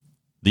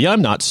The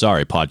I'm Not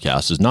Sorry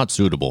podcast is not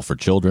suitable for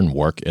children,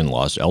 work,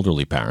 in-laws,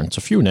 elderly parents,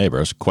 a few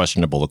neighbors,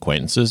 questionable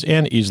acquaintances,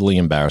 and easily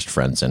embarrassed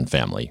friends and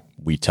family.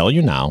 We tell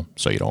you now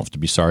so you don't have to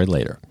be sorry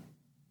later.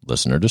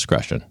 Listener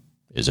discretion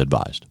is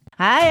advised.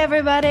 Hi,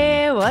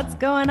 everybody. What's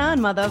going on,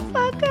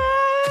 motherfuckers?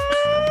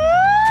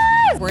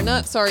 We're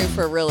not sorry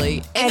for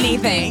really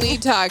anything we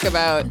talk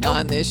about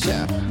on this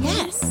show.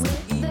 Yes.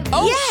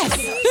 Oh.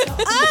 Yes.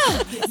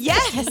 Oh,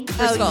 yes.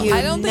 First of all, you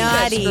I don't think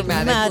that's naughty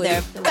grammatically-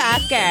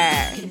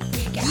 motherfucker.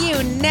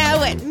 You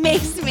know it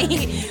makes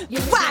me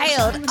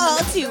wild all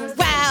too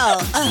well.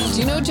 Do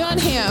you know John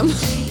Hamm?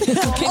 Can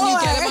you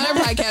get him on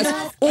our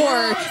podcast?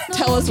 Or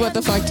tell us what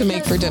the fuck to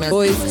make for dinner.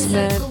 Boys to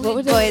men. What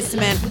would Boys to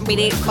men. We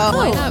need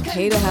Why not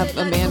pay to have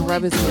a man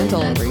rub his mint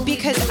all over you?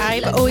 Because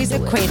I've always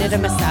equated a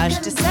massage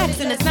to sex,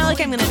 and it's not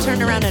like I'm going to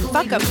turn around and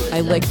fuck him.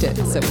 I licked it,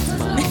 so it's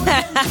mine.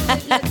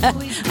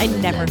 I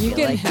never You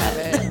feel can like have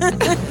that.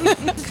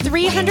 it.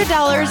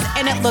 $300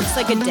 and it looks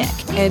like a dick.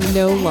 And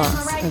no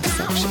loss of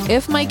section.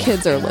 If my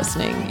kids are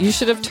listening, you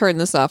should have turned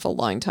this off a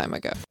long time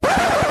ago.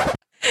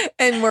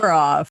 And we're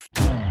off.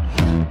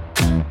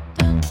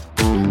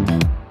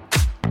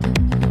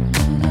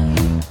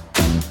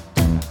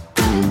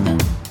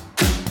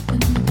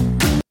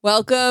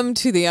 Welcome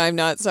to the I'm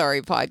Not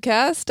Sorry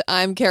podcast.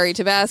 I'm Carrie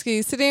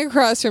Tabasky, sitting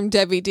across from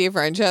Debbie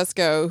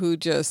DiFrancesco, who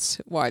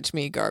just watched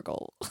me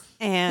gargle.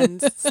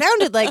 And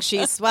sounded like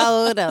she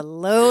swallowed a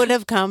load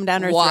of cum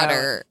down her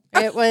Water.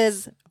 throat. It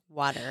was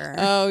water.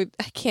 Oh,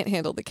 I can't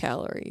handle the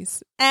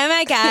calories. Oh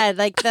my God,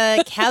 like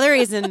the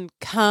calories in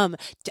cum.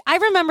 I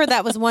remember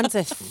that was once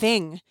a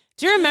thing.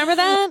 Do you remember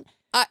that?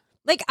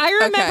 I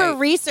remember Okay.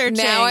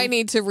 researching. Now I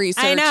need to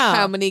research know.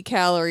 how many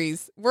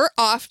calories. We're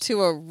off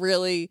to a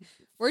really...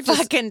 We're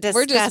just Fucking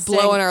We're just disgusting.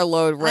 blowing our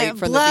load right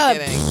from blood. the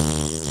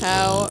beginning.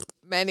 How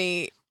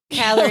many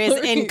calories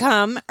in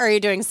cum, or are you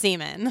doing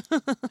semen?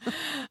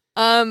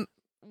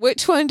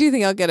 Which one do you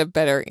think I'll get a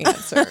better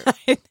answer?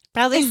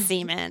 Probably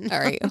semen. All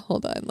right,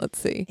 hold on. Let's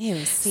see.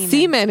 Ew, semen.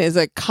 Semen is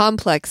a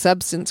complex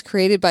substance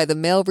created by the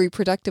male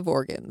reproductive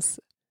organs.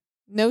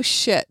 No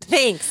shit.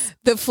 Thanks.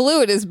 The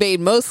fluid is made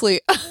mostly.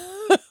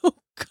 Oh,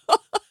 God.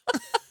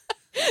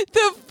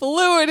 The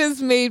fluid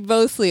is made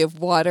mostly of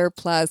water,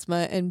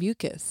 plasma, and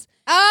mucus.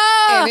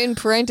 Oh. And in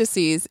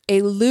parentheses,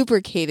 a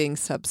lubricating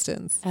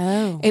substance.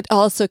 Oh. It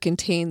also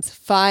contains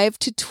 5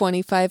 to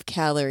 25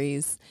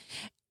 calories.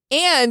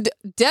 And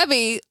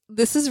Debbie,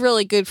 this is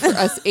really good for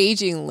us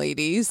aging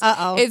ladies.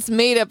 Uh-oh. It's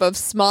made up of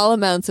small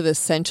amounts of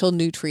essential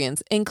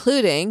nutrients,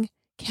 including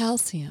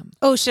calcium.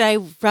 Oh, should I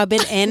rub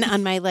it in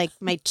on my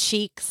my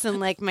cheeks and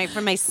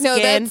from my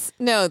skin?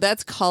 No,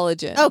 that's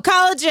collagen. Oh,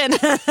 collagen.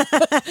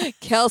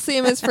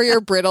 Calcium is for your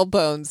brittle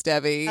bones,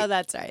 Debbie. Oh,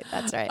 that's right.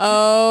 That's right.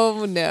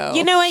 Oh, no.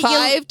 You know what?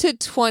 5 to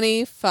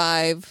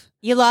 25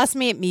 You lost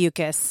me at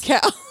mucus.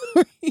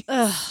 calories.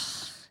 Ugh.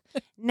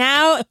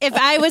 Now, if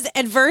I was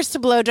adverse to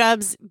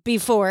blowjobs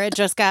before, it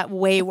just got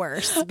way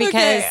worse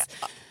because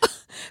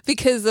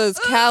Because those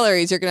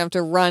calories, you're going to have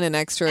to run an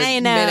extra I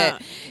know.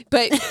 minute.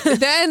 But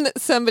then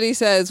somebody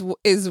says,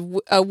 is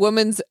a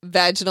woman's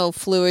vaginal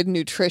fluid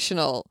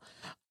nutritional?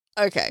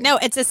 Okay. no,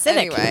 it's acidic.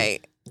 Anyway.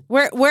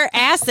 We're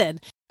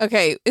acid.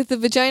 Okay. If the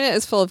vagina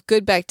is full of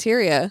good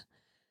bacteria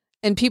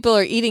and people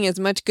are eating as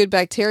much good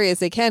bacteria as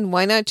they can,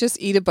 why not just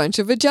eat a bunch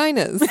of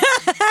vaginas?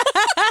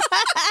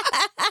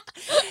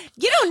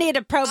 You don't need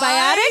a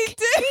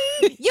probiotic.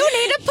 You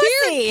need a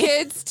pussy. Here,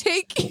 kids,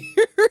 take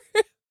your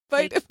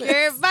vitamins.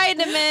 Your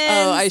vitamins.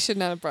 Oh, I should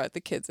not have brought the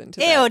kids into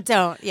Ew, that.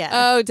 don't. Yeah.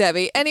 Oh,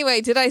 Debbie. Anyway,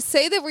 did I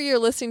say that you're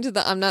listening to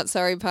the I'm Not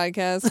Sorry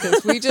podcast?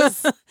 Because we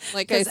just,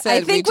 like I 'Cause said,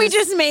 I think we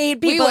just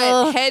made we people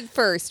went head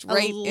first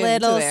right a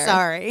little into there.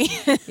 sorry.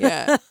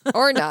 Yeah.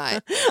 Or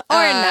not. Or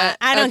not.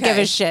 I don't give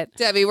okay. a shit.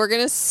 Debbie, we're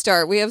going to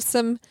start. We have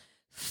some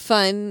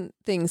fun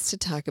things to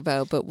talk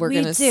about, but we're We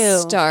going to do.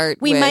 start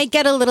We with, might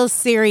get a little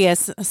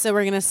serious, so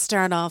we're going to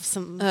start off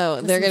some.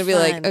 Oh, they're going to be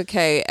like,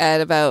 okay,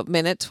 at about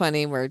minute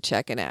 20, we're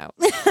checking out.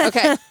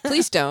 Okay,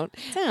 please don't.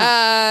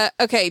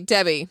 Okay,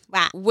 Debbie,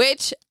 Wow.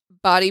 which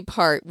body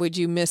part would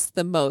you miss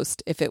the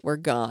most if it were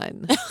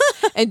gone?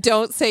 And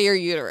don't say your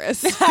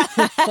uterus,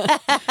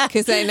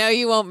 because I know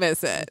you won't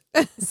miss it.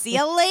 See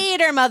you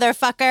later,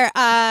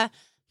 motherfucker.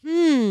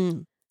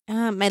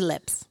 My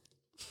lips.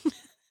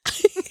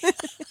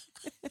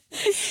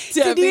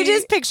 Did you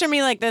just picture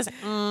me like this?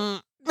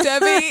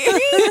 Debbie?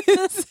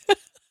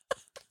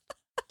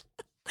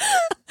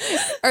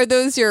 Are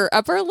those your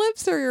upper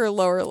lips or your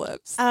lower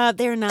lips?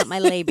 They're not my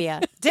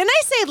labia. Didn't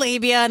I say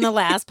labia in the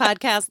last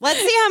podcast? Let's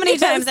see how many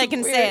times I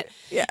can say it.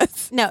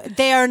 Yes. No,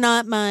 they are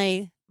not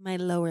my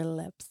lower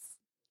lips.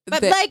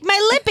 But They- like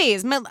my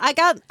lippies, I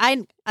got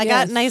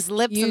Yes, nice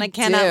lips, you and I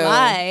cannot do.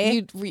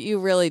 lie. You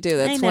really do.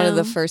 That's I one of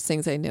the know. first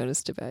things I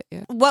noticed about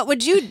you.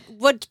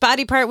 What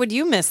body part would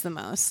you miss the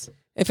most?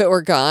 If it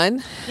were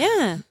gone,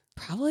 Yeah,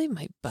 probably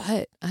my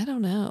butt. I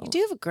don't know. you do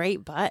have a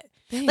great butt.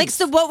 Thanks. Like,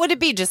 so what would it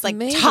be? Just like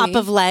Maybe. top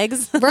of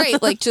legs,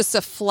 Right, like just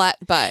a flat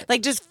butt.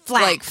 like just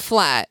flat. Like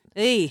flat.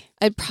 Eey.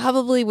 I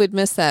probably would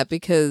miss that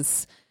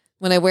because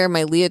when I wear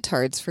my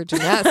leotards for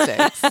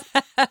gymnastics,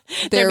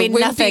 there be wouldn't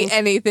nothing. be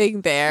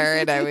anything there,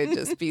 and I would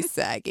just be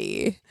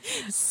saggy.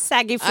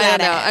 Saggy I flat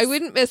don't know. ass. I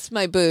wouldn't miss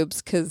my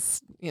boobs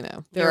because,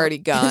 they're already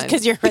gone.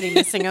 Because you're already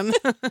missing them.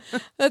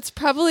 That's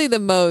probably the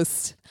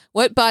most.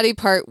 What body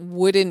part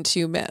wouldn't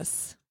you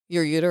miss?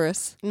 Your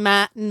uterus?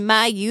 My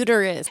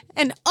uterus.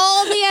 And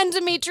all the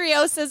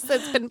endometriosis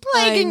that's been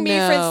plaguing me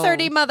for know.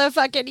 30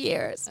 motherfucking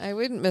years. I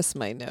wouldn't miss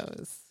my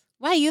nose.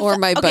 Why you Or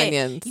my okay.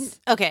 bunions.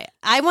 Okay,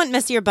 I wouldn't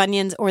miss your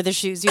bunions or the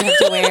shoes you have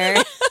to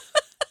wear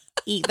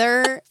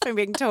either, if I'm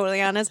being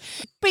totally honest.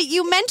 But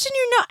you mentioned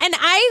your nose, and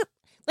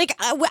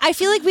I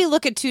feel like we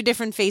look at two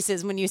different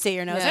faces when you say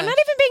your nose. Yeah. I'm not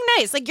even being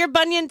nice. Like your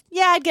bunion,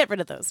 yeah, I'd get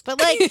rid of those. But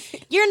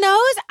like your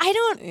nose, I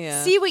don't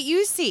Yeah. see what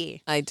you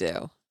see. I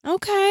do.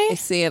 Okay. I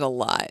see it a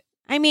lot.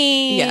 I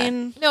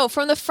mean, No,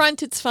 from the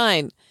front, it's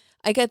fine.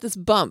 I got this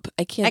bump.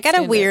 I can't. I got a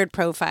stand it. weird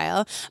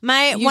profile.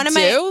 You One of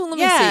my do? Let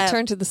me yeah. see.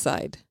 Turn to the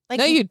side. Like,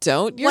 no, you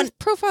don't. Your one-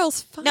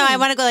 profile's fine. No, I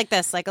want to go like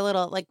this, like a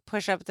little, like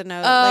push up the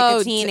nose, Oh,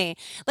 like a teeny.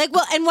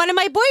 And one of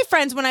my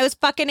boyfriends, when I was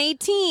fucking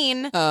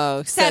 18,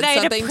 Oh, said I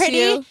something to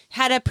you?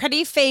 had a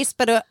pretty face,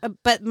 but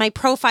my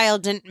profile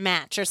didn't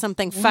match or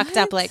something fucked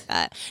up What? like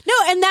that. No,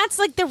 and that's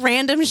like the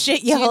random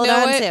shit you Do you hold know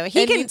on what? to. He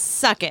And can you-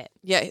 suck it.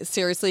 Yeah,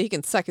 seriously, he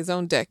can suck his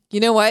own dick.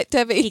 You know what,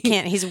 Debbie? He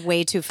can't. He's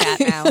way too fat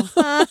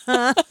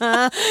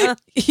now.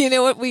 You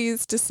know what we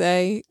used to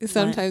say?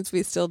 Sometimes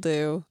we still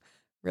do.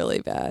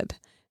 Really bad.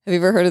 Have you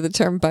ever heard of the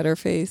term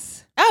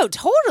butterface? Oh,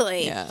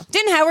 totally. Yeah.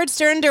 Didn't Howard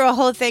Stern do a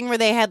whole thing where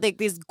they had like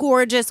these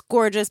gorgeous,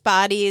 gorgeous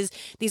bodies,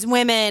 these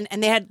women,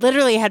 and they had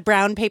literally had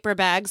brown paper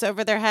bags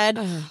over their head,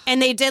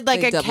 and they did like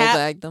They a double cap.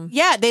 bagged them.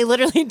 Yeah, they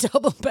literally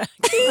double bagged.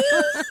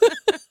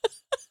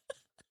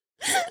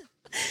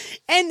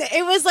 And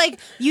it was like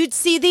you'd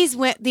see these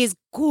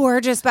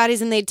gorgeous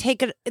bodies, and they'd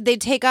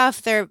take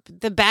off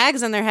the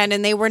bags on their head,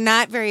 and they were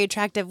not very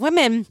attractive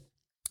women.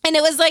 And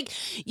it was like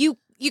you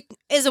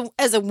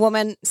as a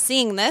woman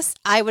seeing this,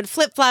 I would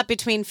flip flop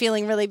between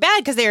feeling really bad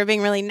because they were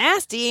being really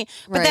nasty,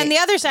 but then Right. the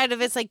other side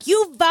of it's like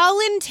you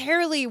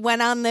voluntarily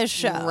went on this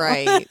show,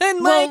 Right.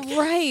 and Well, like,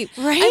 right.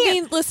 right? I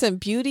mean, listen,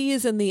 beauty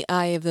is in the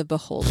eye of the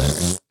beholder.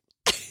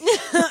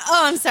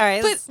 oh, I'm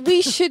sorry, But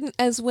we shouldn't,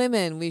 as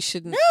women, we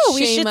shouldn't No,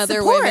 we shame should other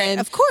support, women.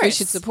 of course. We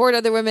should support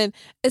other women,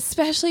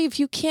 especially if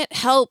you can't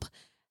help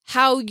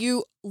how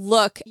you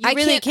look. You I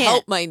really can't can't.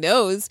 help my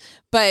nose,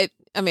 but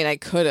I mean, I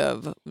could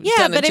have done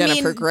a but I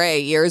Jennifer mean- Grey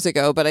years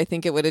ago, but I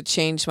think it would have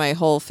changed my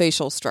whole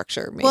facial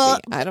structure. Maybe.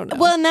 I don't know.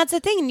 Well, and that's the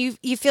thing.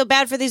 You feel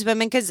bad for these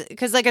women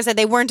because, like I said,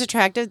 they weren't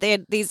attractive. They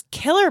had these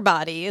killer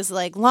bodies,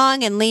 like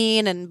long and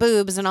lean and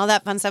boobs and all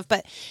that fun stuff.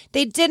 But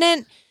they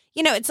didn't.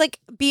 It's like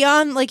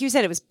beyond, like you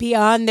said, it was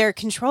beyond their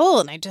control.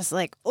 And I just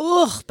like,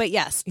 ugh. But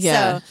yes.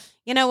 Yeah. So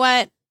you know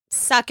what?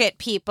 Suck it,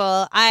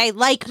 people. I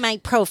like my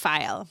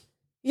profile.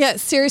 yeah,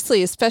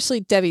 seriously, especially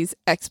Debbie's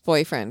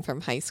ex-boyfriend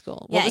from high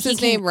school. What Yeah, was he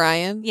his name? came-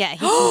 Ryan? Yeah.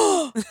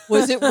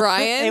 Was it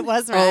Ryan? It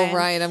was Ryan. Oh,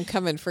 Ryan, I'm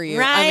coming for you.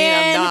 Ryan, I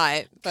mean, I'm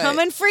not. But...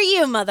 Coming for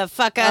you,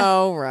 motherfucker.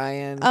 Oh,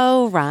 Ryan.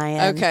 Oh,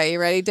 Ryan. Okay, you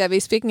ready, Debbie?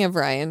 Speaking of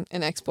Ryan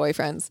and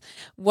ex-boyfriends,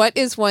 what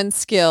is one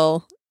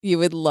skill you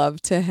would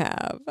love to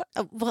have?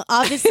 Well,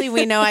 obviously,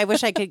 we know I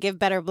wish I could give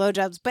better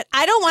blowjobs, but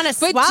I don't want to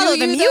But swallow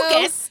do the you, though?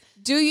 mucus.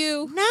 Do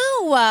you?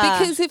 No.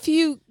 Because if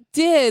you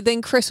did,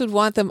 then Chris would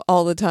want them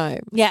all the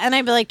time. Yeah, and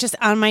I'd be like just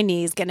on my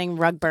knees getting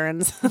rug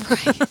burns.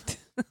 Right.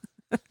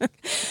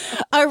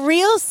 A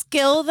real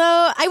skill,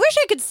 though, I wish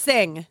I could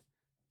sing,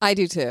 I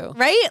do too.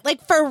 right?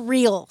 Like for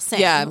real sing.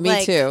 Yeah, me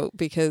Like, too,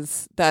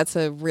 because that's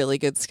a really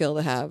good skill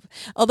to have.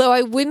 Although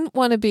I wouldn't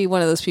want to be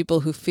one of those people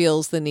who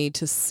feels the need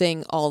to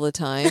sing all the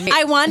time.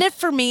 I want it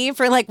for me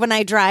for like when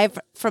I drive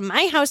from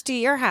my house to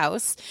your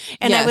house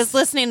and I Yes. was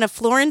listening to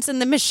Florence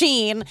and the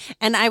Machine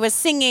and I was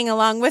singing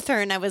along with her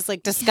and I was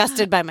like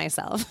disgusted by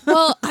myself.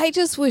 Well, I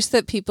just wish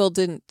that people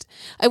didn't.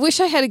 I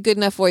wish I had a good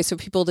enough voice so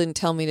people didn't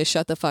tell me to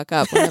shut the fuck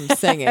up when I'm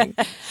singing.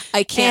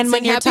 I can't And when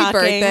sing you're happy talking.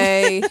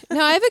 birthday.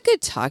 No, I have a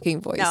good talking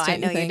voice. No, I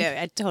don't know you think? do.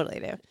 I totally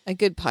do. A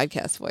good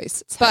podcast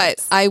voice. Totes.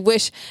 But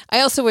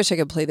I also wish I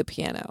could play the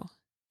piano.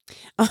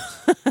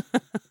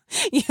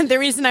 Yeah, the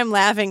reason I'm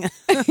laughing.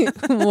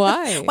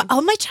 Why? Well,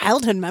 all my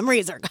childhood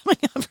memories are coming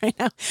up right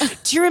now.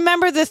 Do you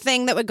remember the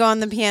thing that would go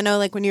on the piano,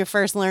 like when you were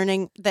first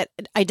learning, that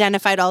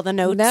identified all the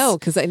notes? No,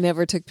 because I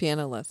never took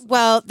piano lessons.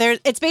 Well,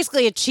 it's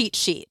basically a cheat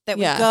sheet that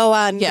would Yeah. go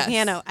on Yes. the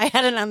piano. I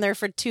had it on there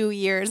for 2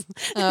 years.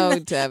 Oh,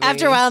 Debbie.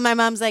 After a while, my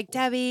mom's like,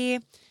 Debbie,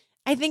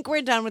 I think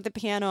we're done with the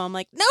piano. I'm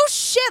like, no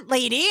shit,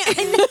 lady.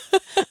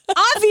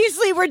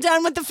 Obviously, we're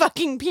done with the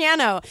fucking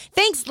piano.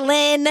 Thanks,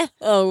 Lynn.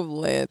 Oh,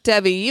 Lynn.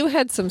 Debbie, you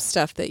had some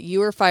stuff that you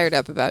were fired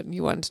up about and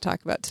you wanted to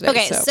talk about today.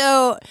 Okay,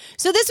 so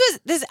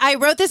this. I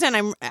wrote this, and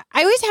I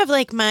always have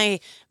like my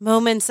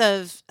moments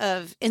of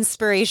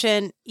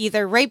inspiration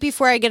either right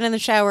before I get in the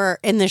shower or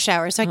in the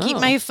shower. So I keep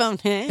Oh. my phone.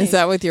 Is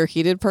that with your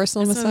heated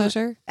personal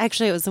massager?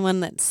 Actually, it was the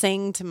one that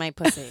sang to my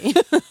pussy.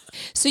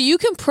 So you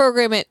can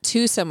program it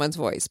to someone's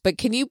voice, but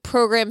can you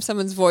program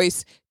someone's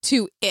voice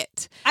to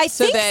it? I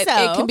so think that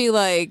so. it can be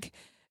like,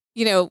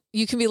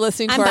 you can be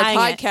listening to I'm our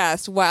buying it.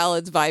 podcast while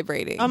it's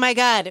vibrating. Oh my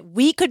God.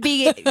 We could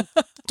be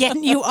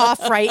getting you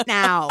off right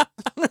now.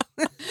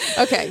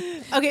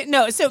 Okay. Okay.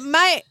 No. So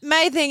my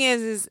thing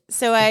is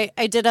so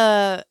I did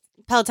a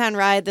Peloton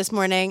ride this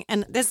morning,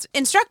 and this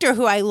instructor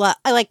who I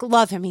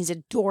love him. He's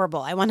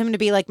adorable. I want him to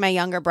be like my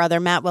younger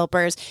brother, Matt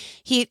Wilpers.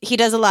 He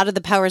does a lot of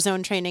the Power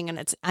Zone training,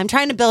 and I'm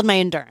trying to build my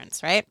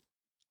endurance, right?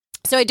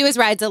 So I do his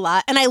rides a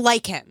lot, and I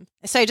like him.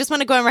 So I just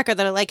want to go on record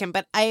that I like him,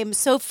 but I am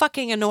so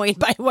fucking annoyed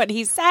by what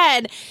he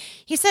said.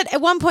 He said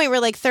at one point we're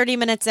like 30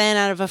 minutes in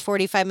out of a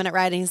 45-minute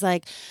ride, and he's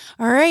like,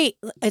 all right,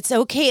 it's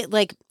okay.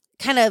 Like,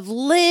 kind of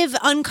live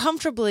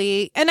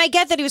uncomfortably. And I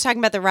get that he was talking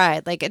about the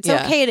ride. Like, it's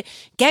okay to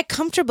get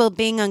comfortable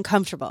being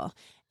uncomfortable.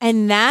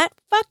 And that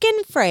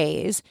fucking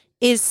phrase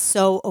is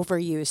so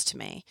overused to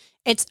me.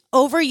 It's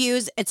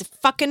overused. It's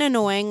fucking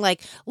annoying.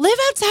 Like, live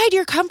outside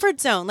your comfort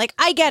zone. Like,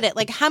 I get it.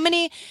 Like, how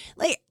many,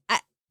 like,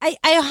 I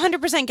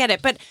 100% get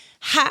it. But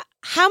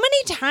how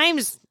many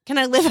times can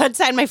I live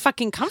outside my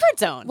fucking comfort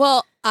zone?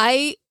 Well,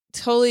 I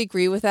totally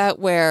agree with that,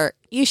 where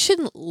you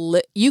shouldn't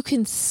you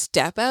can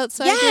step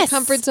outside your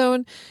comfort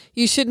zone.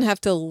 You shouldn't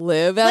have to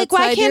live outside like,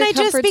 why can't your I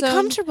just comfort be zone.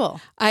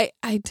 comfortable? I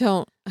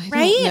don't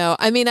know.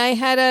 I mean, I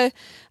had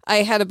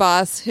a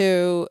boss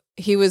who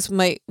he was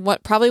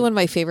probably one of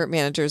my favorite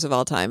managers of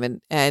all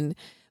time,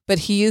 but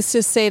he used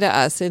to say to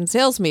us in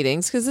sales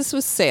meetings, because this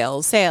was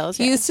sales.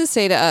 He used to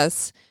say to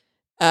us,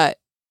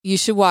 you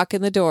should walk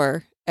in the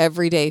door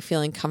every day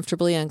feeling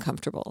comfortably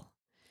uncomfortable.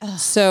 Ugh.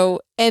 So,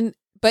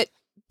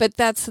 but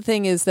that's the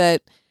thing, is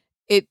that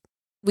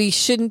we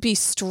shouldn't be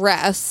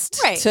stressed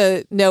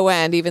to no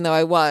end, even though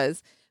I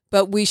was,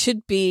 but we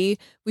should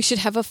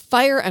have a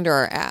fire under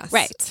our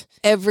ass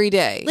every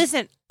day.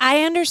 Listen,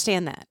 I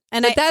understand that.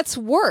 But that's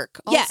work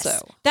also.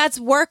 Yes, that's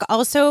work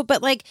also.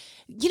 But like,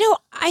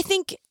 I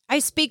think I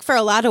speak for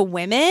a lot of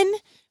women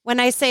when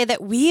I say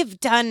that we've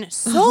done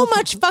so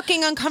much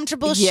fucking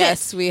uncomfortable shit.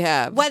 Yes, we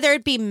have. Whether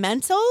it be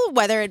mental,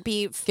 whether it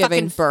be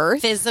giving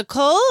birth,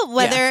 physical,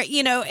 whether,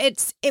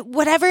 it's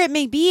whatever it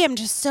may be. I'm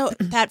just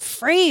that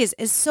phrase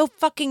is so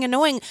fucking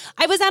annoying.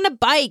 I was on a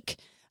bike.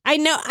 I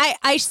know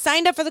I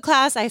signed up for the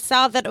class. I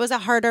saw that it was a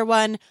harder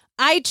one.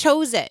 I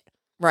chose it.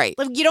 Right.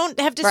 Like, you don't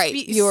have to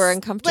you were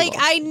uncomfortable. Like,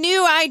 I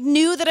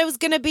knew that I was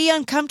going to be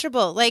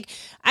uncomfortable. Like,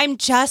 I'm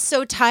just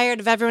so tired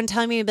of everyone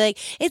telling me to be like,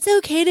 it's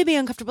okay to be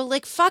uncomfortable.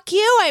 Like, fuck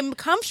you. I'm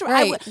comfortable.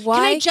 Right. Can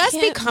I just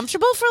be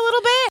comfortable for a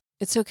little bit?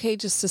 It's okay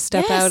just to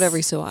step out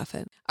every so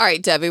often. All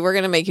right, Debbie, we're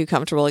going to make you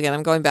comfortable again.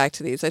 I'm going back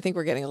to these. I think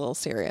we're getting a little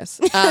serious.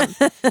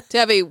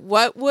 Debbie,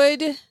 what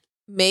would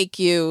make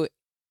you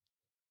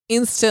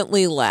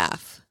instantly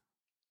laugh?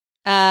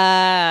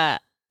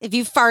 If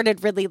you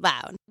farted really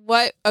loud.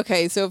 What?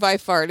 Okay, so if I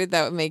farted,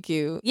 that would make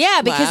you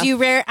because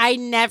laugh? I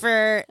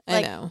never,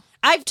 like, I know.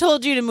 I've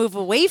told you to move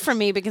away from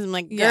me because I'm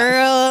like,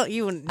 girl,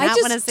 you would not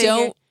want to say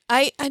don't.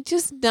 I'm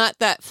just not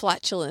that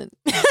flatulent.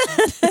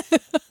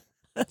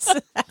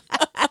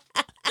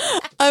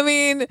 I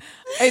mean,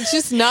 it's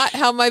just not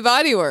how my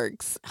body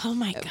works. Oh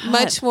my God.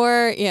 Much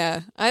more,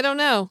 I don't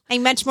know.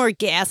 I'm much more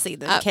gassy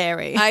than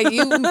Carrie.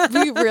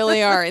 We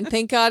really are. And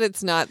thank God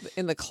it's not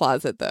in the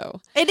closet, though.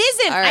 It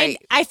isn't. All right.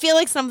 I feel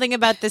like something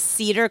about the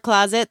cedar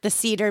closet, the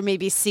cedar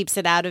maybe seeps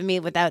it out of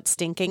me without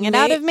stinking it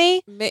out of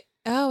me.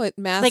 It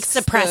masks. Like,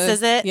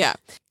 suppresses it. Yeah.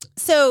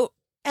 So,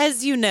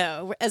 as you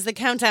know, as the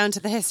countdown to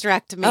the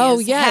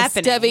hysterectomy is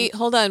happening. Debbie,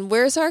 hold on.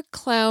 Where's our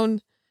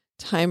clown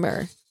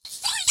timer?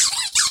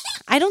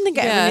 I don't think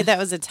I ever knew that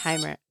was a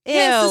timer. Ew.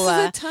 Yes, this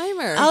is a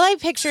timer. All I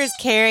picture is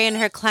Carrie in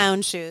her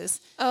clown shoes.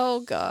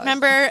 Oh, God.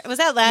 Remember, was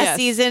that last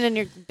season in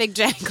your big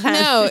giant clown?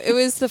 No, it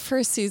was the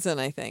first season,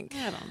 I think.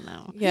 I don't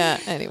know. Yeah,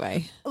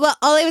 anyway. Well,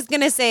 all I was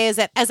going to say is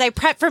that as I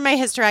prep for my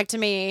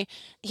hysterectomy,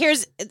 here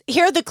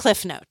are the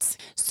cliff notes.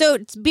 So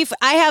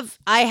I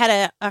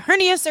had a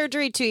hernia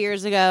surgery 2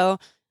 years ago,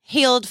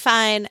 healed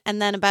fine, and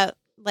then about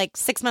like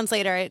 6 months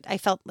later, I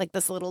felt like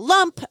this little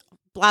lump,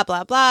 blah,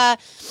 blah, blah.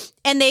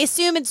 And they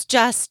assume it's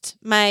just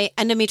my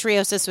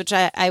endometriosis, which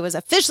I was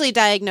officially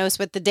diagnosed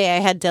with the day I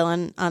had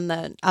Dylan on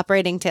the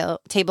operating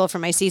table for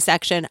my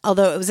C-section,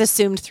 although it was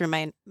assumed through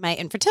my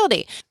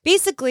infertility.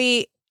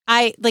 Basically,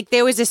 they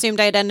always assumed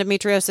I had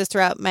endometriosis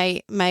throughout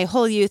my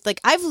whole youth. Like,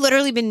 I've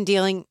literally been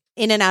dealing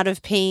in and out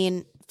of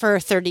pain for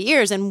 30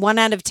 years, and 1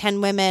 out of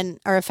 10 women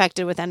are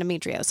affected with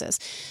endometriosis.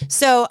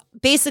 So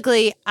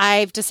basically,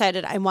 I've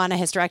decided I want a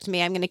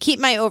hysterectomy. I'm going to keep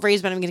my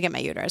ovaries, but I'm going to get my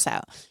uterus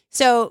out.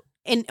 So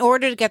in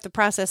order to get the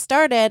process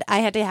started, I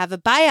had to have a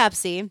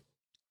biopsy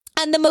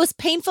on the most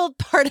painful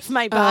part of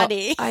my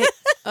body.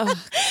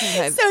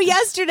 So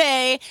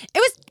yesterday,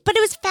 it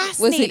was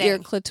fascinating. Was it your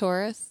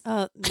clitoris?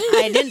 Oh,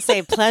 I didn't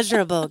say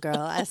pleasurable, girl.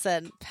 I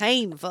said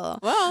painful.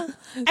 Well,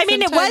 I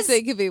mean, it was.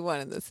 They could be one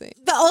and the same.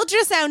 The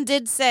ultrasound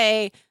did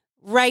say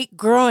right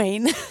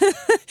groin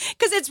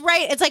because it's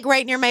like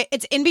right near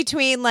it's in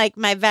between like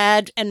my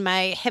vag and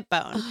my hip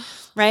bone.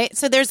 right?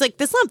 So there's like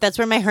this lump. That's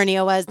where my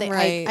hernia was.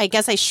 Right. I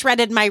guess I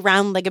shredded my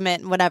round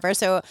ligament and whatever.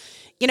 So,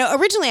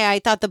 originally I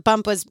thought the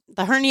bump was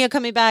the hernia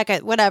coming back,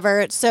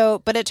 whatever.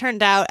 So, but it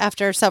turned out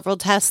after several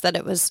tests that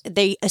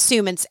they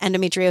assume it's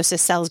endometriosis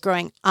cells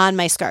growing on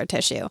my scar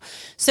tissue.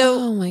 So,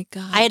 oh my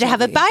God, I had to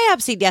have it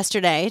biopsied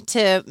yesterday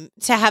to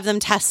have them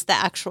test the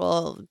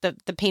actual, the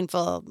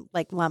painful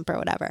like lump or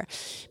whatever.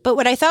 But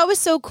what I thought was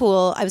so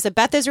cool, I was at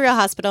Beth Israel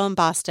Hospital in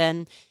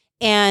Boston,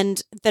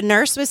 and the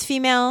nurse was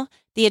female,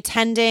 the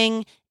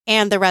attending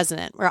and the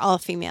resident were all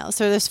female.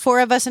 So there's 4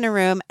 of us in a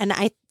room, and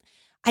I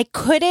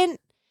couldn't,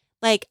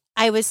 like,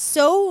 I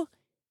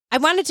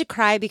wanted to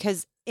cry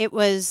because it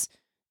was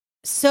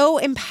so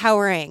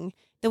empowering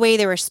the way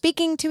they were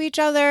speaking to each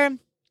other,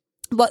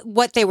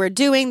 what they were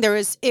doing.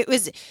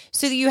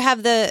 So you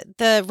have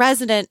the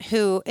resident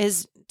who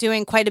is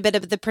doing quite a bit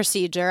of the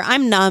procedure.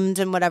 I'm numbed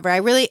and whatever.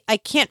 I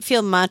can't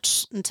feel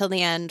much until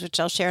the end, which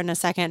I'll share in a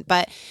second.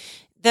 But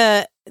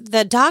the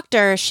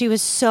doctor, she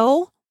was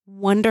so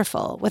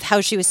wonderful with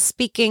how she was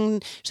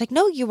speaking. She's like,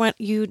 no,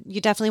 you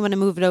definitely want to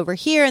move it over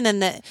here. And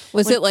then it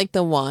like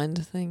the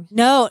wand thing?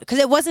 No, because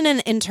it wasn't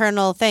an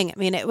internal thing. I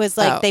mean, it was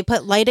like they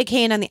put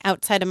lidocaine on the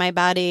outside of my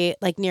body,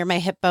 like near my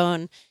hip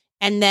bone.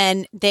 And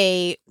then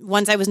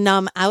once I was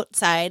numb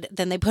outside,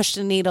 then they pushed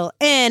a needle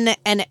in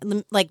and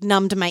it like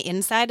numbed my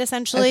inside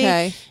essentially.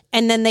 Okay.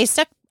 And then they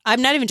stuck,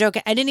 I'm not even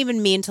joking, I didn't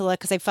even mean to look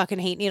because I fucking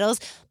hate needles,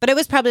 but it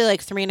was probably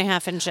like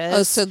 3.5 inches.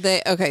 Oh, so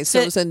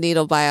it was a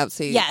needle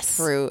biopsy. Yes.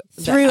 Through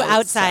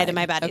outside of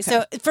my body. Okay.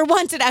 So for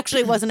once it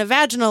actually wasn't a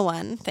vaginal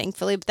one,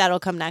 thankfully, but that'll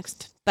come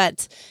next.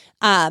 But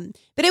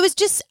it was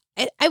just,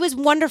 it was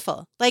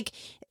wonderful. Like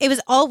it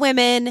was all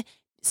women,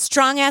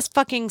 strong ass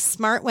fucking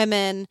smart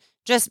women,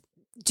 just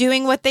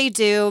doing what they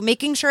do,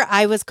 making sure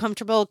I was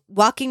comfortable,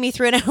 walking me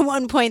through it. At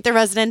one point, the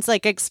resident's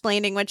like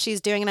explaining what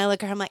she's doing. And I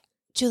look at her, I'm like,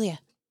 Julia,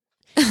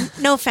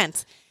 no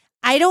offense,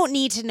 I don't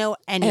need to know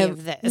any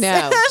of this.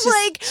 No,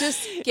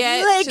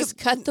 just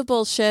cut the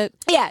bullshit.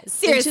 Yeah,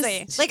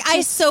 seriously.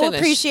 I so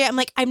appreciate. I'm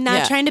like, I'm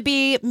not trying to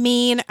be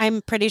mean.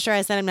 I'm pretty sure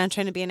I said I'm not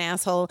trying to be an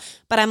asshole,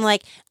 but I'm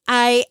like,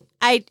 I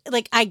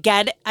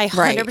get it. I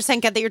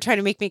 100% get that you're trying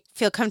to make me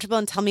feel comfortable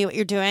and tell me what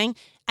you're doing.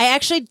 I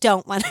actually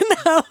don't want to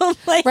know.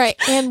 Right.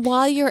 And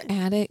while you're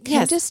at it,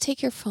 can I just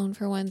take your phone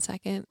for 1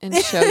 second and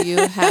show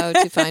you how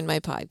to find my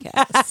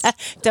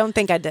podcast? Don't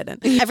think I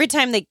didn't. Every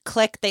time they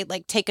click, they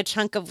like take a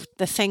chunk of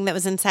the thing that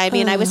was inside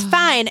me, and I was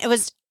fine. It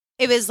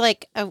was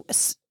like a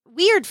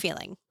weird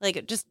feeling,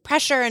 like just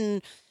pressure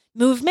and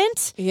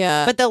movement.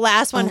 Yeah. But the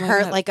last one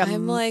hurt God. like a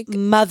I'm like,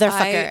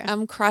 motherfucker.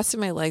 I'm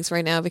crossing my legs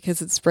right now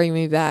because it's bringing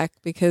me back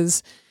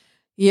because,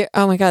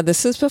 oh my God,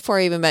 this is before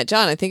I even met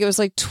John. I think it was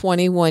like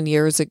 21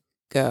 years ago.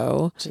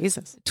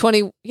 Jesus.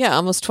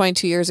 Almost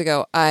 22 years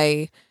ago,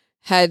 I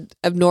had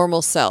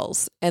abnormal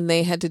cells and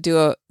they had to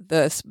do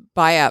this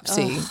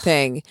biopsy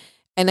thing.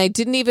 And I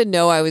didn't even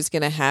know I was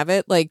going to have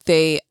it.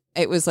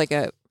 It was like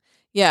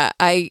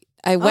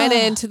I went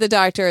into the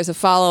doctor as a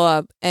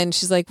follow-up and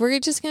she's like, we're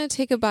just going to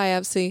take a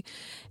biopsy.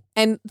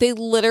 And they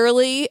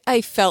literally,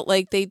 I felt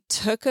like they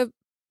took a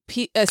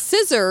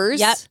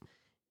scissors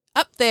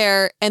up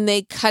there and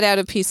they cut out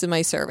a piece of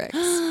my cervix.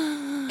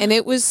 And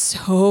it was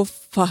so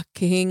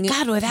fucking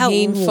without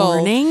painful.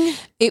 Warning.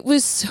 It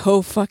was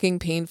so fucking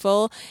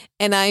painful.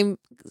 And I'm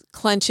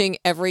clenching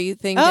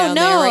everything down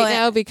there right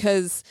now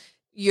because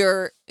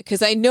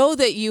I know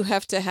that you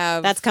have to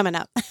have that's coming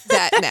up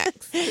that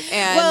next.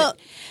 And well,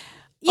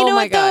 you know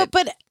what though?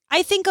 But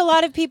I think a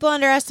lot of people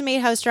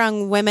underestimate how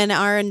strong women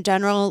are in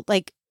general.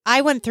 Like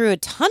I went through a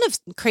ton of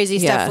crazy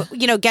stuff,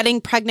 getting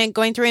pregnant,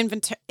 going through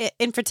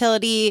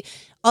infertility,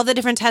 all the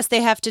different tests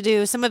they have to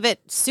do, some of it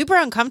super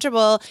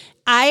uncomfortable.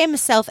 I am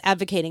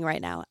self-advocating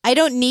right now. I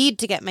don't need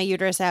to get my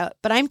uterus out,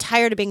 but I'm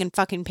tired of being in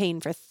fucking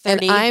pain for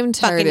 30 And I'm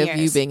tired of years.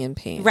 you being in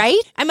pain.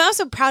 Right? I'm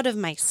also proud of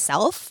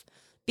myself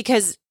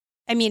because,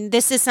 I mean,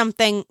 this is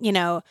something,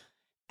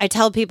 I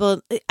tell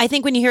people, I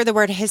think when you hear the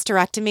word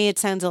hysterectomy, it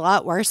sounds a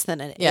lot worse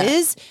than it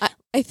is.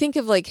 I think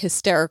of like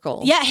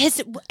hysterical. Yeah.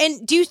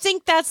 And do you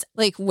think that's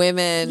like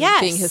women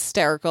being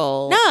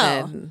hysterical?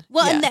 No.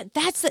 And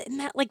that's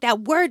that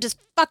word just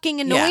fucking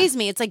annoys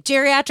me. It's like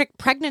geriatric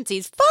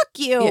pregnancies. Fuck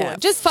you. Yeah.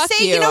 Just fuck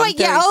say, you. Know what?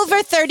 You're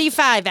over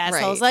 35,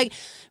 assholes. Right. Like,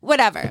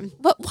 whatever.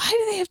 But why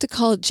do they have to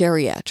call it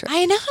geriatric?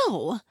 I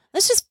know.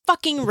 That's just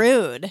fucking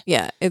rude.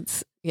 Yeah.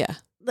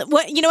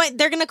 What you know what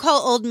they're gonna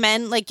call old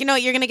men, like,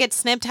 you're gonna get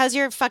snipped. How's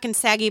your fucking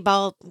saggy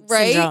ball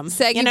syndrome?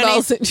 Saggy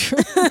ball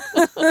syndrome.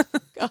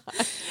 God.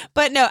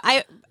 But no,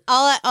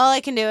 all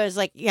I can do is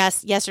like,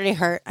 yes, yesterday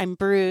hurt. I'm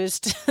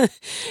bruised.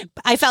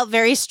 I felt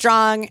very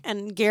strong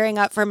and gearing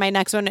up for my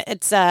next one.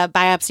 It's a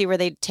biopsy where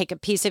they take a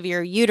piece of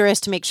your uterus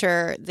to make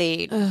sure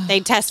they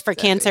test for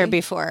cancer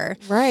before.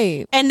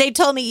 Right. And they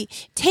told me,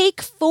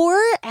 take 4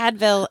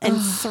 Advil and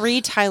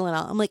 3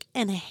 Tylenol. I'm like,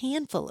 and a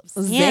handful of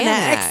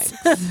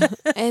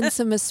Xanax. And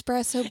some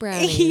espresso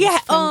brownies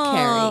from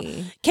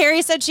Carrie.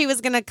 Carrie said she was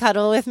going to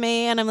cuddle with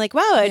me. And I'm like,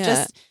 wow, it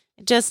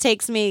just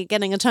takes me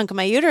getting a chunk of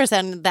my uterus,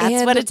 and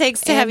that's what it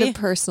takes to have you. A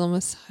personal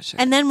massager.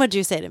 And then what'd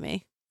you say to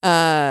me?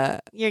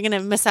 You're gonna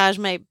massage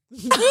my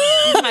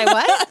my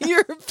what?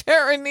 Your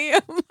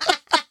perineum.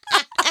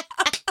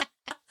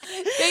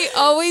 They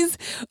always,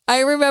 I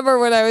remember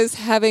when I was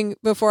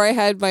before I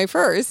had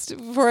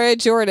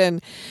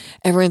Jordan,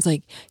 everyone's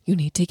like, you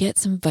need to get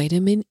some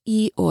vitamin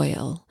E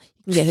oil.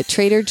 You can get it at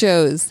Trader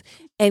Joe's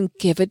and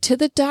give it to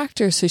the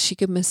doctor so she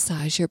can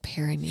massage your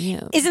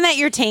perineum. Isn't that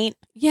your taint?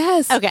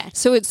 Yes. Okay.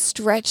 So it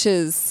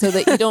stretches so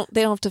that they don't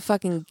have to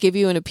fucking give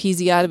you an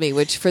episiotomy,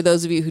 which for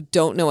those of you who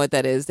don't know what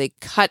that is, they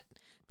cut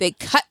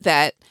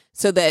that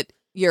so that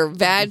your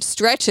vag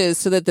stretches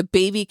so that the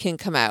baby can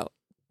come out.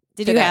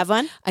 Did you have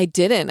one? I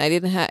didn't. I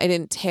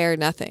didn't tear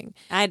nothing.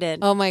 I did.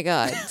 Oh my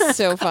God.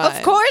 So fun.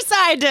 Of course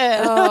I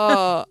did.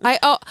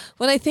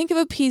 When I think of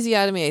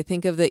episiotomy, I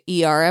think of the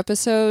ER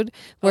episode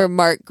where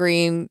Mark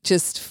Green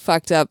just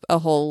fucked up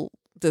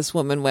this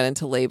woman went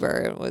into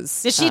labor. It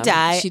was. Did she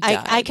die? She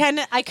died. I kind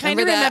of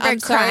remember I'm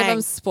sorry crying. if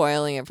I'm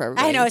spoiling it for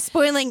everybody. I know,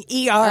 spoiling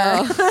ER.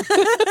 Oh.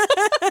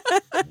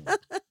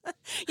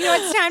 You know,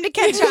 it's time to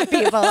catch up,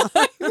 people.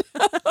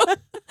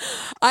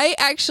 I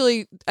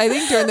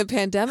think during the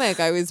pandemic,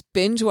 I was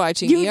binge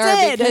watching You ER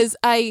did. because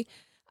I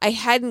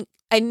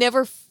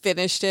never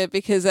finished it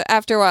because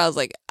after a while I was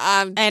like,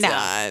 I'm I know.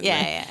 done.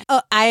 Yeah.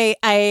 Oh,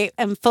 I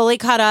am fully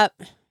caught up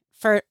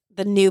for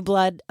the new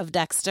blood of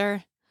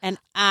Dexter, and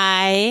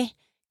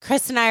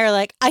Chris and I are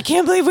like, I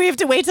can't believe we have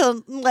to wait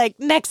till like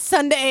next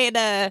Sunday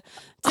to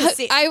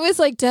see. I was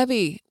like,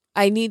 Debbie,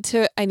 I need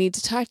to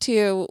talk to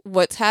you.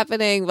 What's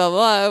happening? Blah,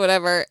 blah,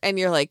 whatever. And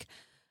you're like,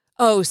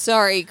 oh,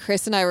 sorry.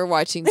 Chris and I were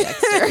watching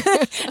Dexter.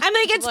 I'm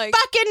like, it's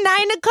fucking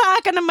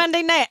 9:00 on a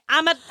Monday night.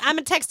 I'm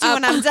a text you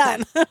when I'm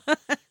done.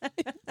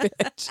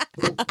 Bitch.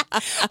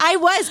 I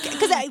was,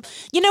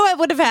 because you know what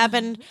would have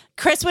happened?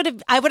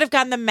 I would have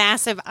gotten the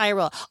massive eye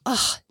roll.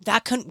 Oh,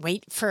 that couldn't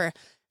wait for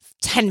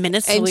 10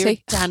 minutes till we were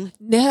done.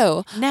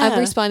 No, I'm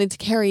responding to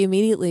Carrie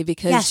immediately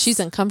because she's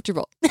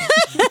uncomfortable.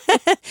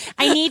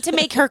 I need to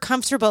make her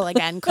comfortable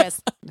again,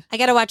 Chris. I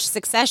got to watch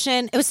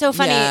Succession. It was so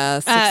funny.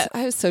 Yeah,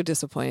 I was so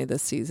disappointed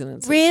this season. In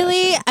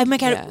really? Oh my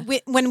God. Yeah.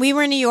 When we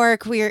were in New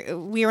York, we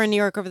were in New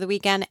York over the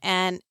weekend,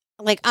 and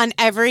like on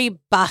every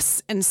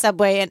bus and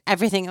subway and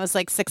everything, it was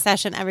like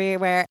Succession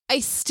everywhere. I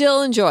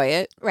still enjoy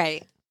it.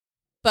 Right.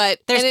 But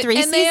there's 3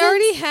 seasons? And they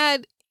already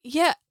had,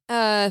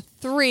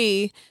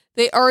 3.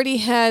 They already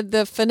had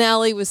the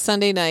finale was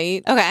Sunday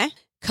night. Okay.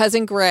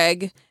 Cousin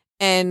Greg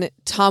and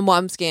Tom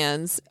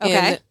Wambsgans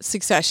in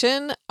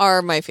Succession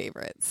are my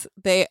favorites.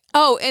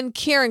 And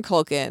Kieran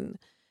Culkin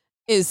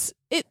is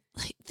it.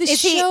 The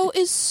show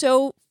is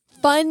so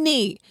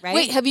funny. Right?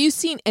 Wait, have you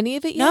seen any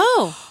of it yet?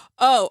 No.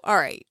 Oh, all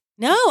right.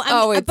 No.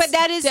 But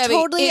that is Debbie,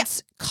 totally.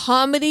 It's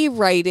comedy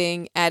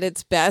writing at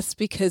its best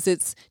because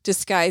it's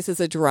disguised as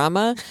a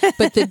drama,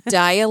 but the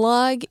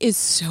dialogue is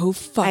so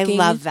fucking.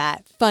 I love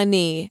that.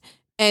 Funny.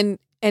 And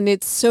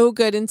it's so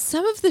good. And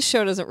some of the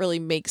show doesn't really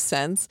make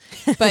sense,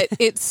 but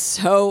it's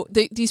so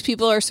these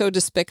people are so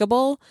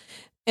despicable,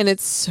 and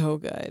it's so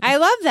good. I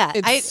love that.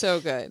 It's so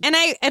good. And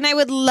I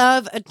would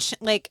love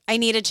I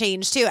need a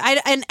change too.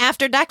 And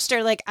after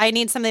Dexter, like I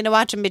need something to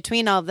watch in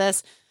between all of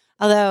this.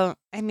 Although,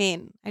 I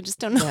mean, I just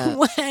don't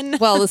know when.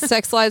 Well, The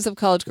Sex Lives of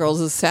College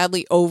Girls is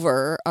sadly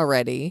over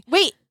already.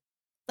 Wait,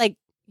 like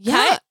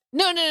yeah.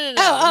 No.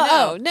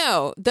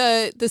 No.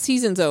 The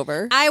season's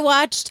over. I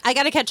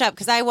got to catch up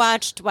because I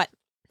watched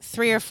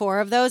 3 or 4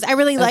 of those. I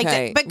really liked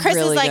it. But Chris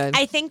really is like, good.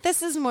 I think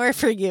this is more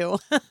for you.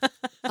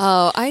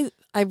 I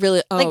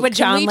really like. Would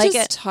John like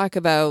it? Talk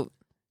about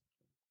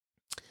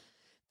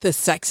the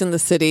Sex and the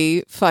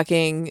City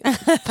fucking.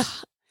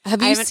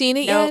 Have you seen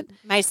it yet?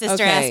 My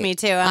sister asked me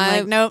to. I'm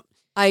like, nope.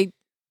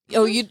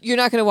 You're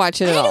not going to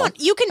watch it at all.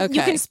 You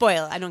can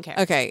spoil. I don't care.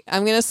 Okay,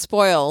 I'm going to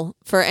spoil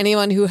for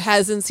anyone who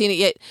hasn't seen it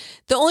yet.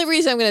 The only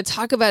reason I'm going to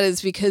talk about it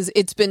is because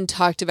it's been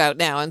talked about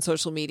now on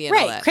social media. And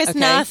all that, Chris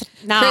Noth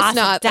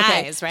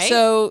dies, right?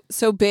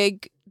 So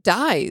Big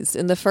dies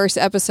in the first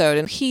episode,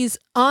 and he's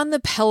on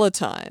the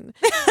Peloton,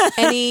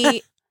 and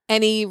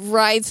he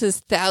rides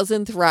his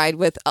 1000th ride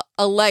with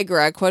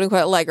Allegra, quote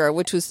unquote Allegra,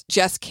 which was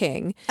Jess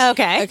King.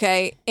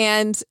 Okay,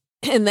 and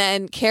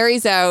then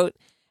carries out.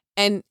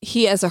 And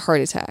he has a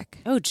heart attack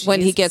when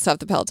he gets off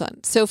the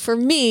Peloton. So for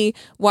me,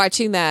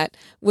 watching that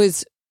I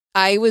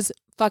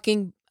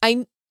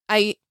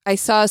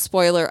saw a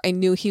spoiler. I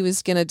knew it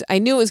was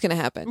gonna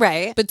happen.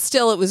 Right. But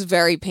still, it was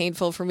very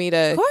painful for me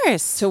to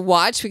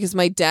watch because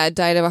my dad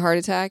died of a heart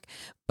attack.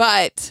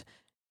 But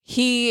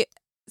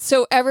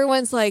so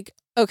everyone's like,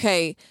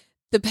 okay,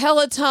 the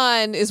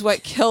Peloton is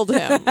what killed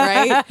him,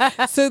 right?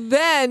 So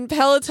then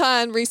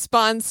Peloton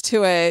responds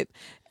to it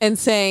and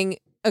saying,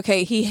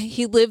 okay,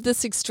 he lived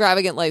this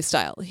extravagant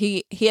lifestyle.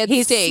 He had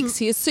steaks,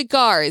 he had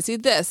cigars, he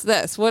had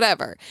this,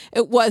 whatever.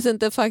 It wasn't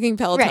the fucking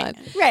Peloton.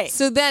 Right.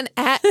 So then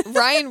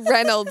Ryan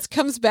Reynolds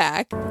comes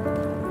back.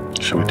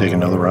 Should we take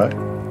another ride?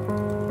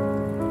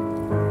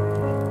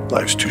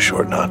 Life's too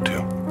short not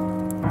to.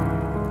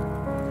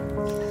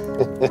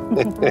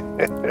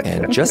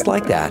 And just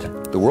like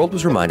that, the world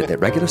was reminded that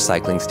regular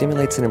cycling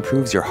stimulates and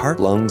improves your heart,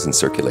 lungs, and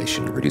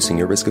circulation, reducing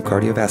your risk of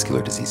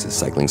cardiovascular diseases.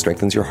 Cycling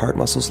strengthens your heart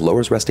muscles,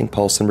 lowers resting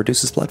pulse, and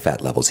reduces blood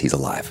fat levels. He's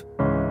alive.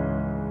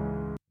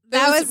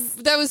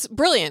 That was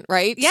brilliant,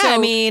 right? Yeah, I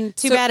mean,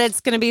 too bad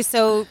it's going to be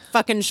so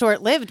fucking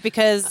short-lived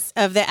because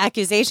of the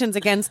accusations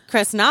against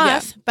Chris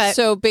Noth. Yeah. But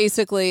so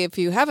basically, if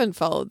you haven't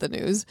followed the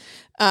news,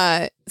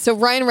 so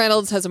Ryan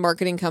Reynolds has a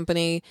marketing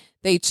company.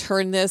 They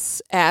turn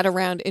this ad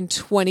around in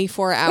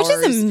 24 hours.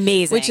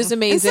 Which is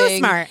amazing. And so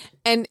smart.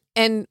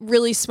 And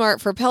really smart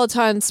for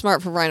Peloton,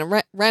 smart for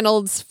Ryan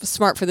Reynolds,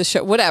 smart for the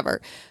show,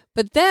 whatever.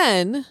 But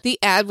then the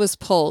ad was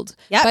pulled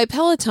by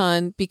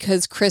Peloton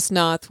because Chris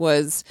Noth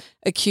was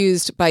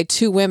accused by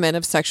 2 women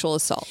of sexual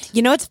assault.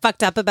 You know what's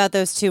fucked up about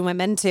those 2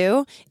 women,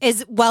 too,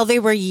 is while they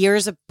were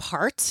years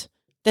apart,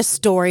 the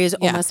story is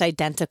almost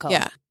identical.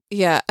 Yeah.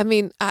 Yeah. I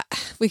mean,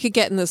 we could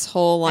get in this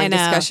whole long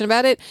discussion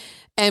about it,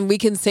 and we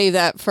can save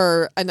that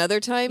for another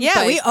time.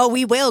 Yeah,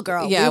 we will,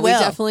 girl. Yeah, we will.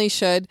 Definitely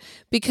should,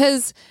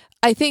 because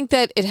I think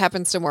that it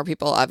happens to more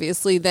people,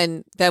 obviously,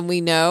 than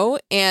we know.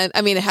 And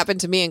I mean, it happened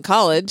to me in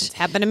college. It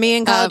happened to me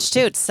in college, too.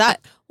 It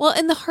sucked. Well,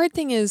 and the hard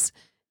thing is,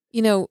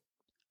 you know,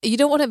 you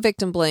don't want to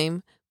victim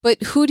blame,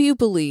 but who do you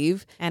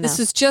believe? I know. This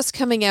is just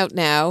coming out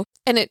now,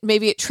 and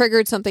maybe it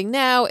triggered something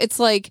now. It's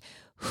like,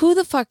 who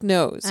the fuck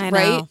knows, I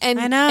right? know.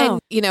 I know.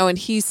 And, you know, and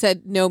he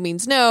said no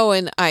means no,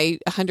 and I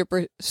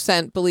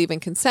 100% believe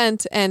in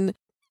consent. And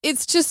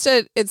it's just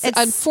it's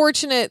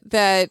unfortunate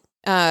that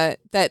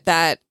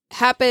that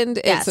happened.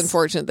 Yes. It's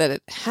unfortunate that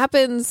it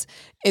happens.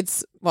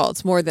 It's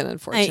more than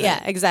unfortunate.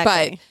 Yeah,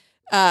 exactly. But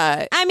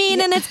I mean,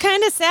 and it's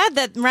kind of sad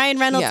that Ryan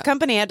Reynolds'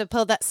 company had to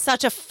pull that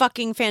such a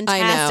fucking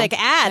fantastic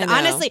ad.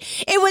 Honestly,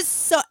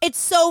 it's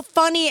so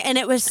funny and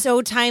it was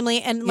so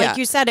timely. And like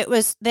you said, it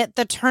was that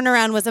the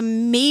turnaround was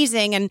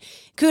amazing, and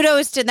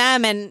kudos to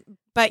them.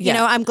 But you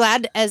know, I'm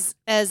glad as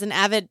an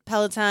avid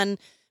Peloton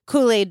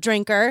Kool-Aid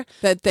drinker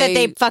that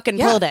they fucking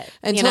pulled it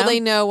until they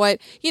know what,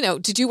 you know.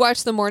 Did you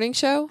watch the morning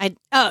show?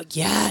 Oh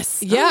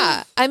yes.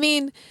 Yeah. I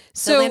mean,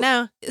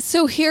 so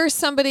here's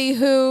somebody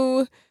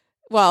who,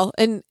 well,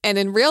 and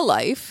in real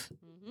life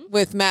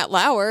with Matt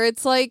Lauer,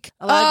 it's like,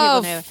 a lot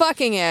of people knew.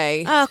 Fucking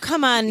A. Oh,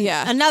 come on.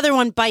 Yeah. Another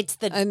one bites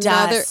the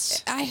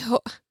dust. I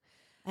hope.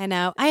 I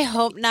know. I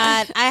hope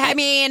not. I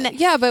mean,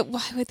 yeah, but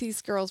why would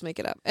these girls make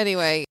it up?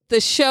 Anyway,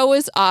 the show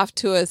is off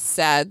to a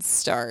sad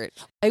start.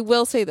 I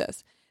will say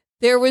this.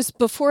 There was,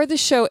 before the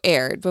show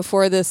aired,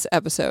 before this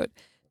episode,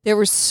 there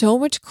was so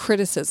much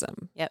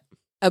criticism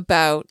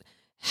about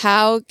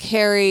how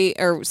Carrie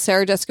or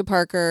Sarah Jessica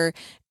Parker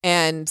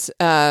and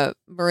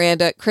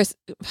Miranda,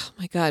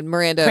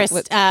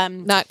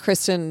 not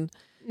Kristen.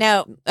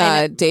 No,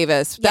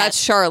 Davis. That's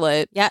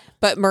Charlotte. Yeah,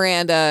 but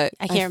Miranda,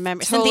 I can't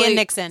remember. Cynthia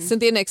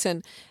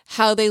Nixon.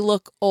 How they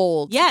look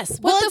old. Yes.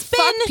 What the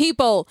fuck,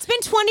 people? It's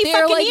been 20 They're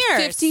fucking like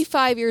years.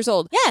 55 years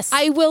old. Yes.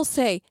 I will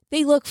say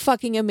they look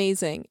fucking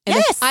amazing. And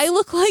yes. if I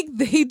look like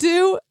they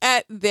do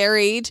at their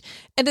age,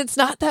 and it's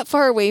not that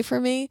far away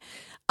from me,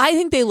 I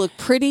think they look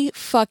pretty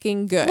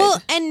fucking good.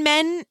 Well, and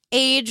men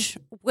age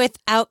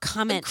without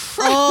comment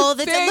all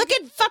the time. Look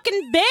at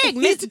fucking Big.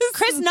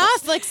 Chris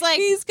Noth looks like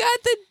he's got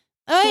the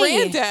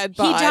granddad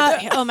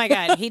bod. Oh my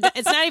god,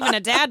 it's not even a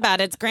dad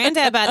bod; it's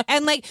granddad bod.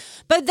 And like,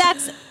 but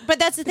that's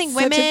the thing.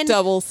 Such Women, a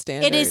double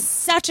standard. It is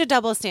such a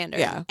double standard.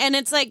 Yeah, and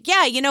it's like,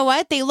 yeah, you know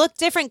what? They look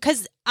different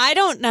because I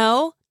don't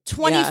know.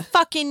 20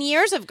 fucking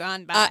years have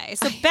gone by.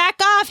 So back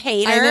off,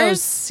 haters. I know,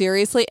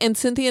 seriously. And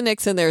Cynthia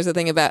Nixon, there's a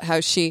thing about how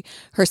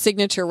her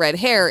signature red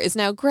hair is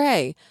now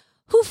gray.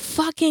 Who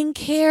fucking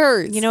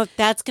cares? You know,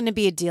 that's going to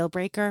be a deal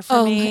breaker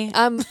for me.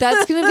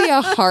 That's going to be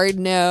a hard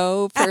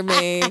no for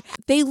me.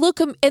 They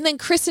look, and then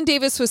Kristen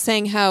Davis was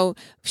saying how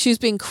she's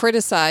being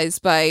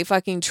criticized by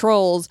fucking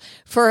trolls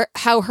for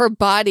how her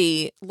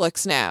body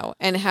looks now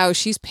and how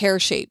she's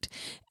pear-shaped.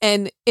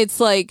 And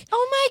it's like,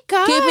 oh my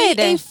God. Give me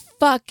a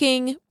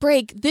fucking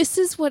break. This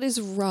is what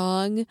is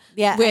wrong.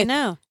 Yeah, with I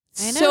know.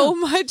 So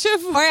much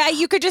of, or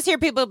you could just hear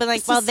people be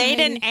like, "Well, they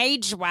didn't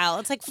age well."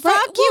 It's like, "Fuck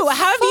right, you! well,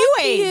 How have you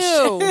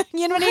aged?"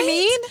 You know what I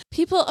mean?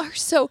 People are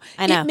so.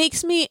 I know. It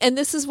makes me, and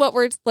this is what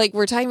we're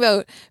talking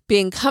about: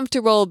 being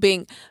comfortable,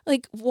 being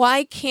like,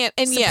 why can't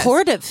and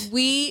supportive?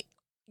 Yes,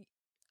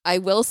 I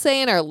will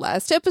say in our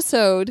last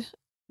episode.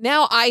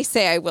 Now I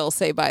say I will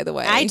say. By the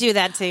way, I do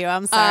that to you.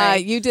 I'm sorry.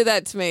 You did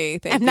that to me.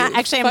 Thank I'm you. not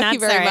actually. I'm not you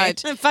very sorry.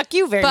 much. Fuck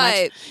you very much.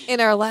 But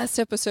in our last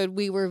episode,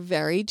 we were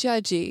very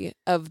judgy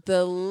of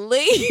the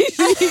lady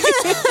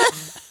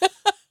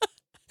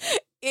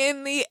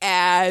in the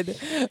ad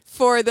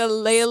for the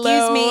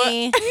Lalo. Excuse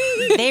me.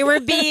 They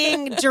were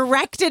being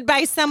directed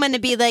by someone to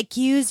be like,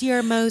 use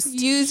your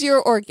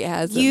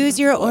orgasm. Use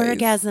your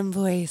orgasm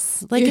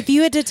voice. Like if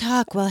you had to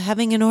talk while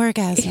having an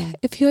orgasm.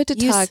 If you had to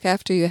talk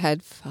after you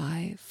had 4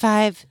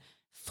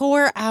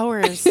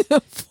 hours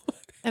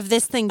of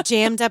this thing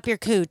jammed up your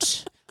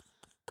cooch.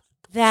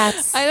 I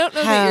don't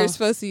know that you're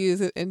supposed to use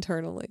it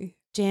internally.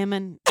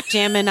 Jamming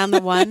on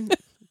the one.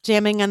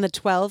 jamming on the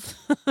 12.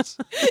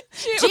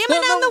 Jamming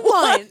on the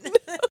 1.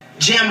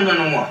 Jamming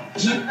on the 1.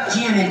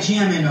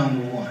 Jamming on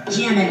the 1.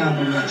 Jamming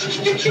on the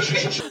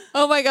 1.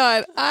 Oh my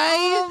God.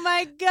 Oh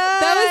my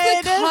God. That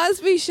was the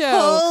Cosby Show.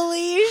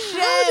 Holy shit.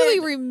 How do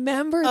we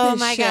remember this Oh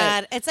my shit?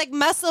 God. It's like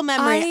muscle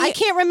memory. I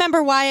can't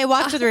remember why I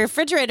walked to the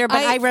refrigerator, but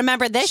I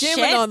remember this shit.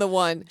 Jamming on the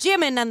 1.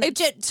 Jamming on the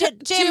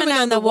Jamming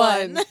on the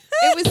 1.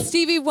 It was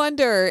Stevie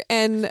Wonder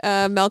and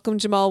Malcolm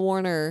Jamal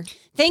Warner.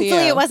 Thankfully,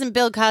 Theo. it wasn't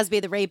Bill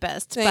Cosby, the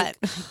rapist, but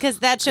because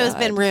that show's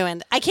been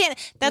ruined. I can't.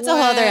 That's a whole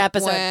other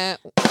episode.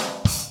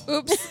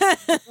 Oops.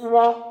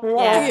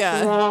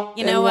 Yeah.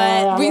 You know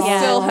what? We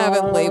still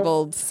haven't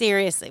labeled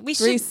Seriously, we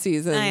 3 should.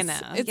 seasons. I know.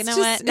 It's You know just,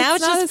 what? Now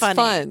it's not just as funny.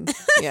 fun.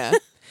 Yeah.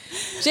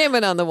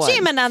 Jamming on the 1.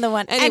 Jamming on the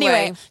 1.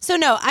 Anyway, so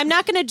no, I'm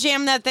not going to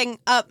jam that thing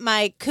up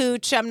my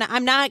cooch. I'm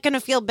not going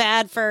to feel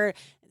bad for.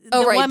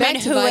 Oh, the right. woman Back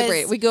to who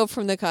Vibrate. is, We go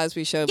from the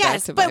Cosby Show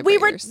back to but we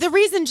were Vibrators. the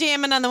reason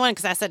jamming on the 1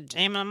 because I said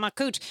jamming on my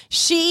cooch.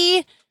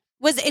 She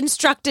was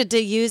instructed to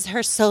use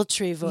her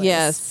sultry voice.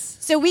 Yes.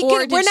 So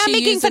we're not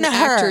making fun of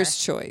her. Actor's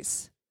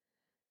choice.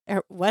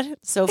 What?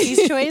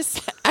 Sophie's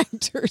choice?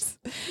 Actors.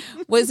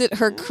 Was it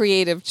her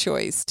creative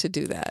choice to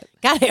do that?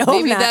 God, I hope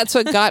Maybe not. that's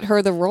what got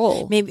her the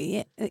role.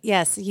 Maybe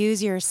yes.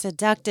 Use your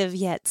seductive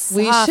yet soft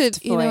We should,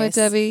 voice. you know what,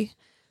 Debbie?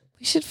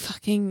 We should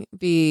fucking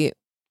be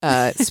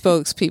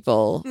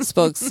spokespeople,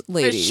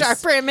 spokesladies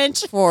Sharper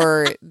image.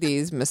 for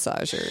these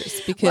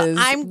massagers because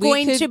I'm we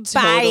going could to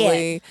buy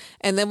it.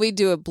 And then we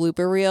do a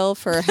blooper reel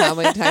for how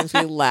many times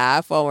we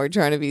laugh while we're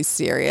trying to be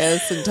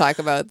serious and talk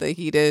about the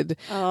heated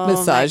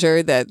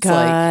massager that's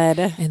God.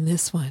 like, and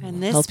this one And will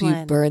this help you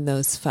one. burn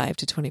those 5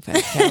 to 25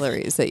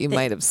 calories that you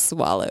might have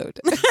swallowed.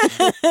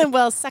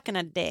 Well, sucking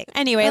a dick.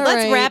 Anyway, All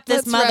let's right, wrap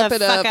this let's wrap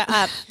it motherfucker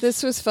up.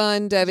 This was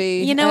fun,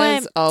 Debbie. You know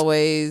as what?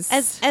 always.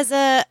 As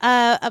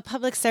a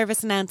public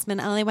service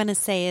announcement, all I want to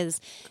say is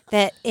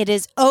that it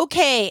is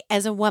okay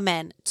as a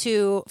woman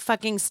to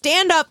fucking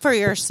stand up for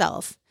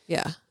yourself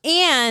Yeah.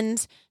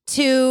 and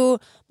to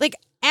like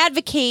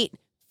advocate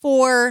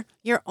for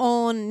your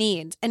own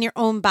needs and your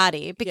own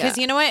body because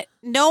Yeah. you know what?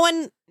 No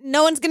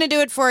one's going to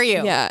do it for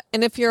you. Yeah.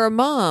 And if you're a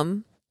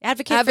mom,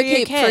 Advocate for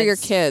your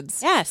kids.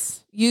 kids.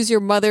 Yes. Use your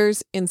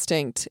mother's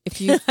instinct. If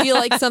you feel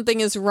like something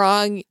is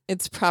wrong,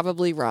 it's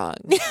probably wrong.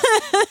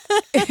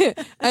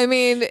 I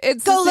mean,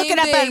 it's Go the look same it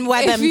up thing. on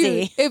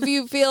WebMD. If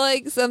you feel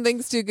like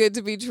something's too good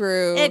to be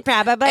true, It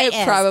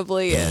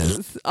probably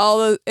is.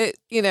 Although it,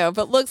 if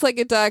it looks like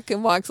a duck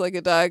and walks like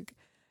a duck,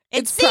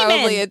 It's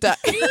probably semen. a duck.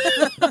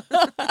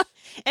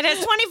 It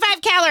has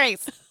 25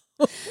 calories.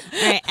 All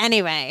right.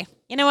 Anyway,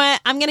 you know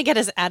what? I'm going to get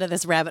us out of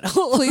this rabbit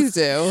hole. Please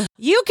do.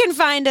 You can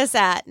find us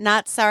at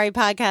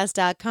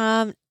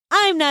notsorrypodcast.com.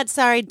 I'm Not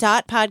Sorry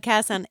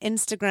 .podcast on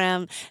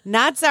Instagram.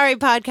 Not Sorry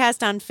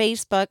Podcast on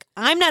Facebook.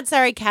 I'm Not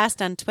Sorry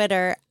Cast on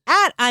Twitter.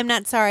 At I'm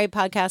Not Sorry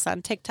Podcast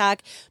on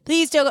TikTok.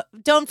 Please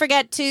don't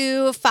forget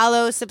to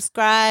follow,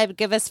 subscribe,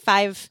 give us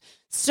 5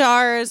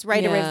 stars,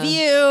 write a Yeah.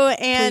 review,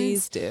 and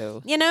Please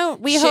do.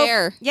 we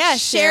Share. hope. Yeah,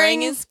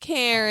 Sharing is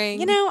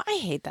caring. I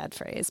hate that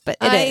phrase, but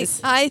it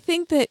is. I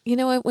think that, you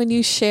know what, when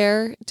you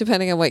share,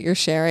 depending on what you're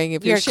sharing,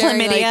 if Your you're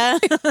sharing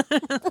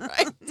chlamydia.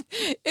 right,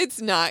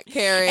 it's not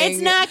caring.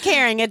 It's not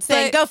caring. It's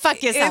saying, But go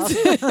fuck yourself.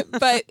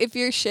 But if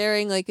you're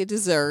sharing like a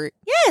dessert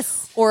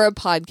Yes. or a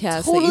podcast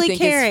that Totally you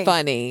think caring. is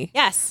funny,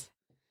 Yes.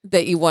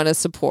 that you want to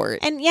support,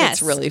 And yes.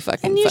 it's really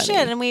fucking And you funny.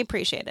 should, and we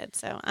appreciate it.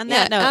 So on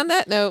that note. On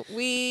that note,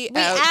 we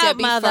out out,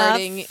 Debbie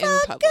farting in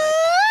public.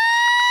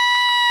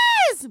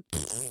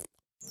 motherfuckers!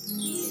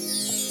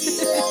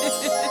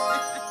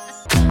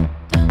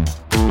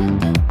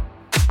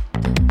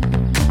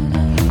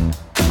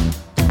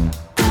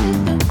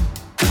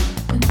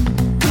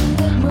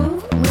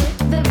 Move with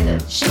the rhythm,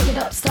 shake it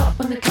up, stop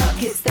when the clock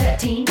hits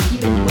 13.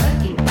 You've been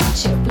working,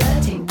 but you're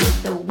flirting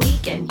with the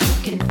weekend. You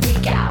can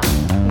freak out.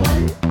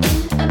 1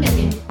 in a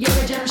million,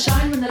 you're a gem,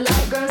 shine when the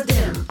light grows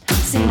dim.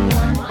 Sing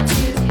 1, 2,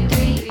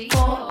 3,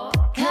 4.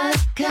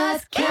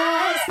 Cause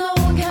no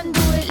one can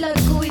do it like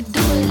we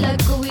do it,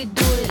 like we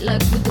do it,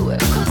 like we do